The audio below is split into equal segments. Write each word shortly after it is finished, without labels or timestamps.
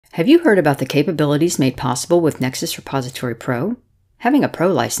Have you heard about the capabilities made possible with Nexus Repository Pro? Having a Pro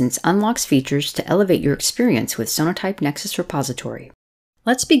license unlocks features to elevate your experience with Sonatype Nexus Repository.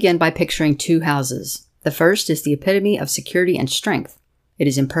 Let's begin by picturing two houses. The first is the epitome of security and strength. It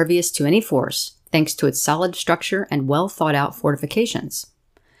is impervious to any force, thanks to its solid structure and well-thought-out fortifications.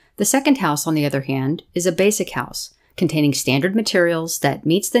 The second house, on the other hand, is a basic house, containing standard materials that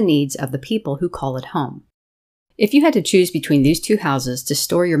meets the needs of the people who call it home. If you had to choose between these two houses to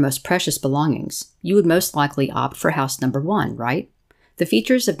store your most precious belongings, you would most likely opt for house number one, right? The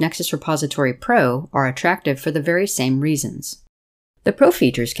features of Nexus Repository Pro are attractive for the very same reasons. The Pro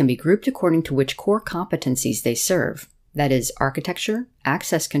features can be grouped according to which core competencies they serve, that is, architecture,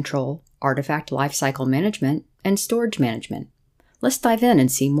 access control, artifact lifecycle management, and storage management. Let's dive in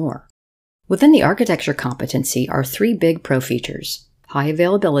and see more. Within the architecture competency are three big Pro features: high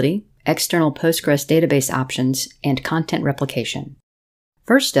availability, external Postgres database options, and content replication.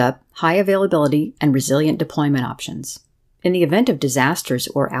 First up, high availability and resilient deployment options. In the event of disasters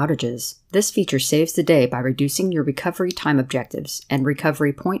or outages, this feature saves the day by reducing your recovery time objectives and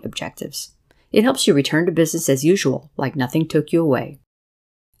recovery point objectives. It helps you return to business as usual, like nothing took you away.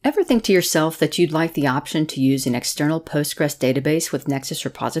 Ever think to yourself that you'd like the option to use an external Postgres database with Nexus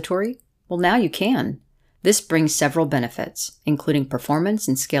Repository? Well, now you can. This brings several benefits, including performance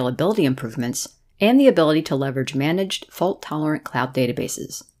and scalability improvements, and the ability to leverage managed, fault-tolerant cloud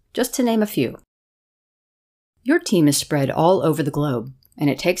databases, just to name a few. Your team is spread all over the globe, and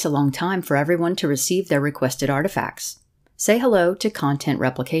it takes a long time for everyone to receive their requested artifacts. Say hello to content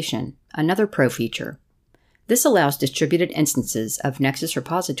replication, another Pro feature. This allows distributed instances of Nexus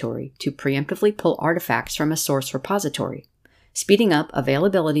Repository to preemptively pull artifacts from a source repository, speeding up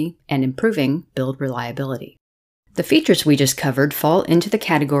availability and improving build reliability. The features we just covered fall into the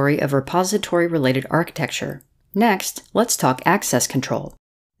category of repository-related architecture. Next, let's talk access control.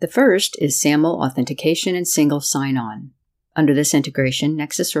 The first is SAML authentication and single sign-on. Under this integration,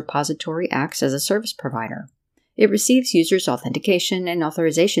 Nexus Repository acts as a service provider. It receives users' authentication and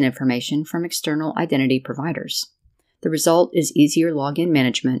authorization information from external identity providers. The result is easier login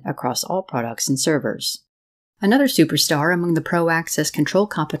management across all products and servers. Another superstar among the Pro access control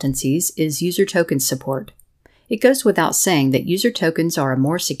competencies is user token support. It goes without saying that user tokens are a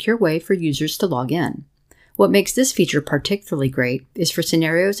more secure way for users to log in. What makes this feature particularly great is for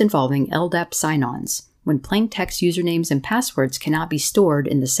scenarios involving LDAP sign-ons, when plain text usernames and passwords cannot be stored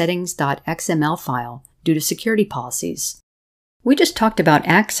in the settings.xml file due to security policies. We just talked about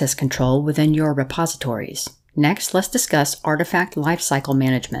access control within your repositories. Next, let's discuss artifact lifecycle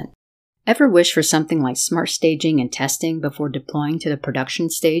management. Ever wish for something like smart staging and testing before deploying to the production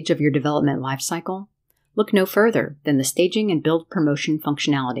stage of your development lifecycle? Look no further than the staging and build promotion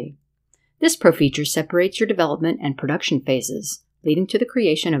functionality. This Pro feature separates your development and production phases, leading to the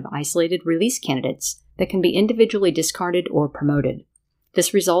creation of isolated release candidates that can be individually discarded or promoted.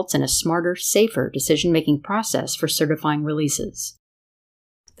 This results in a smarter, safer decision-making process for certifying releases.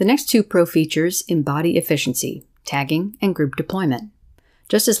 The next two Pro features embody efficiency, tagging, and group deployment.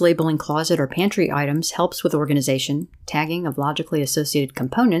 Just as labeling closet or pantry items helps with organization, tagging of logically associated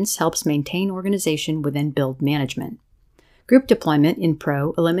components helps maintain organization within build management. Group deployment in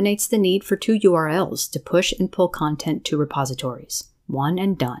Pro eliminates the need for two URLs to push and pull content to repositories. One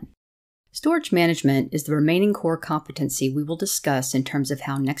and done. Storage management is the remaining core competency we will discuss in terms of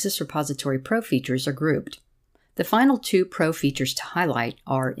how Nexus Repository Pro features are grouped. The final two Pro features to highlight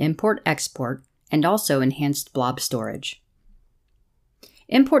are import-export and also enhanced blob storage.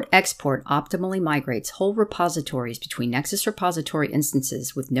 Import-export optimally migrates whole repositories between Nexus Repository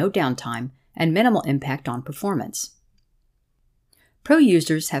instances with no downtime and minimal impact on performance. Pro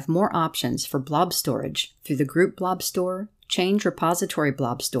users have more options for blob storage through the Group Blob Store, Change Repository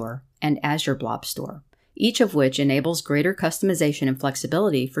Blob Store, and Azure Blob Store, each of which enables greater customization and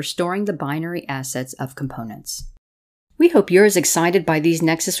flexibility for storing the binary assets of components. We hope you're as excited by these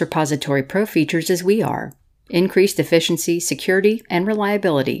Nexus Repository Pro features as we are. Increased efficiency, security, and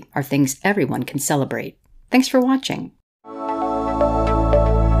reliability are things everyone can celebrate. Thanks for watching.